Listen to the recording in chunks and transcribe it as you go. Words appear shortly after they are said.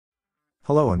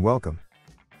Hello and welcome.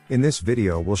 In this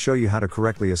video we'll show you how to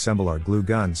correctly assemble our glue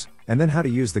guns, and then how to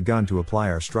use the gun to apply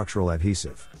our structural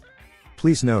adhesive.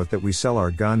 Please note that we sell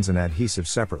our guns and adhesive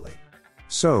separately.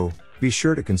 So, be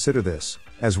sure to consider this,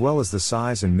 as well as the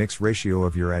size and mix ratio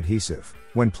of your adhesive,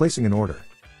 when placing an order.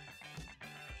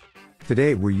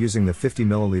 Today we're using the 50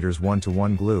 ml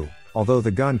 1:1 glue, although the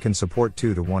gun can support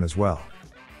 2:1 as well.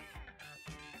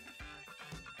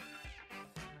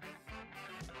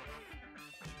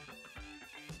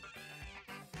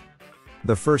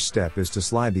 The first step is to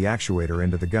slide the actuator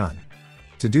into the gun.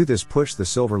 To do this, push the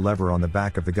silver lever on the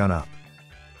back of the gun up.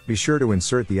 Be sure to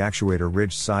insert the actuator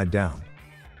ridged side down.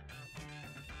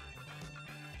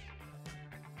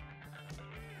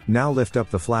 Now lift up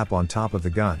the flap on top of the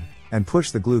gun, and push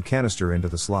the glue canister into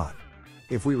the slot.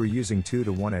 If we were using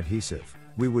 2:1 adhesive,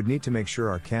 we would need to make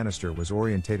sure our canister was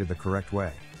orientated the correct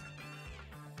way.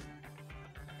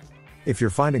 If you're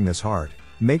finding this hard,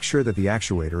 make sure that the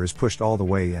actuator is pushed all the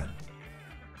way in.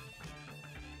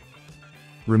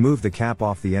 Remove the cap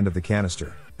off the end of the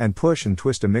canister, and push and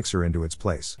twist a mixer into its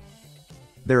place.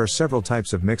 There are several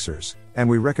types of mixers, and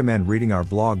we recommend reading our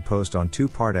blog post on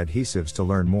 2-part adhesives to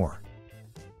learn more.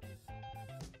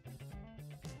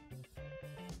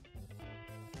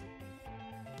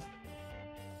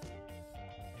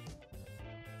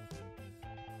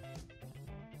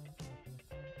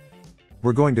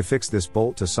 We're going to fix this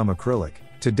bolt to some acrylic,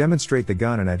 to demonstrate the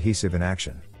gun and adhesive in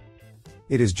action.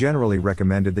 It is generally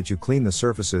recommended that you clean the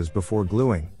surfaces before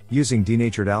gluing, using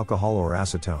denatured alcohol or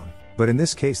acetone, but in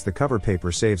this case the cover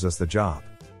paper saves us the job.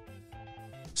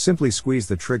 Simply squeeze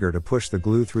the trigger to push the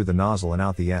glue through the nozzle and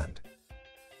out the end.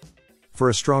 For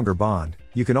a stronger bond,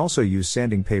 you can also use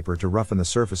sanding paper to roughen the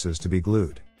surfaces to be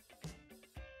glued.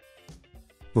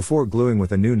 Before gluing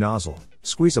with a new nozzle,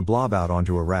 squeeze a blob out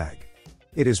onto a rag.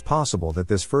 It is possible that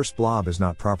this first blob is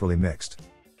not properly mixed.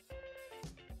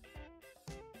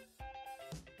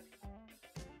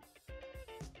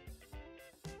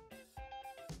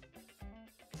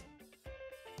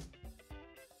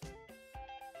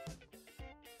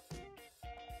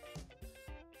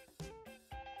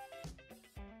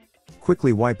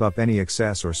 Quickly wipe up any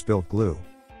excess or spilt glue.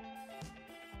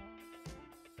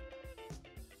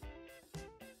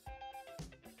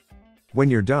 When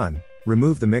you're done,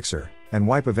 remove the mixer, and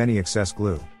wipe of any excess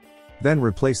glue. Then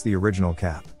replace the original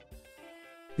cap.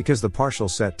 Because the partial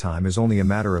set time is only a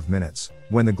matter of minutes,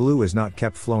 when the glue is not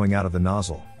kept flowing out of the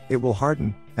nozzle, it will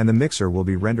harden, and the mixer will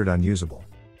be rendered unusable.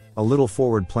 A little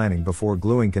forward planning before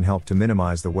gluing can help to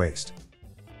minimize the waste.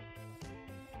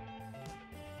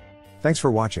 Thanks for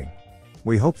watching.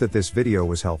 We hope that this video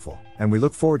was helpful, and we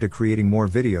look forward to creating more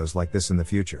videos like this in the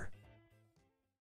future.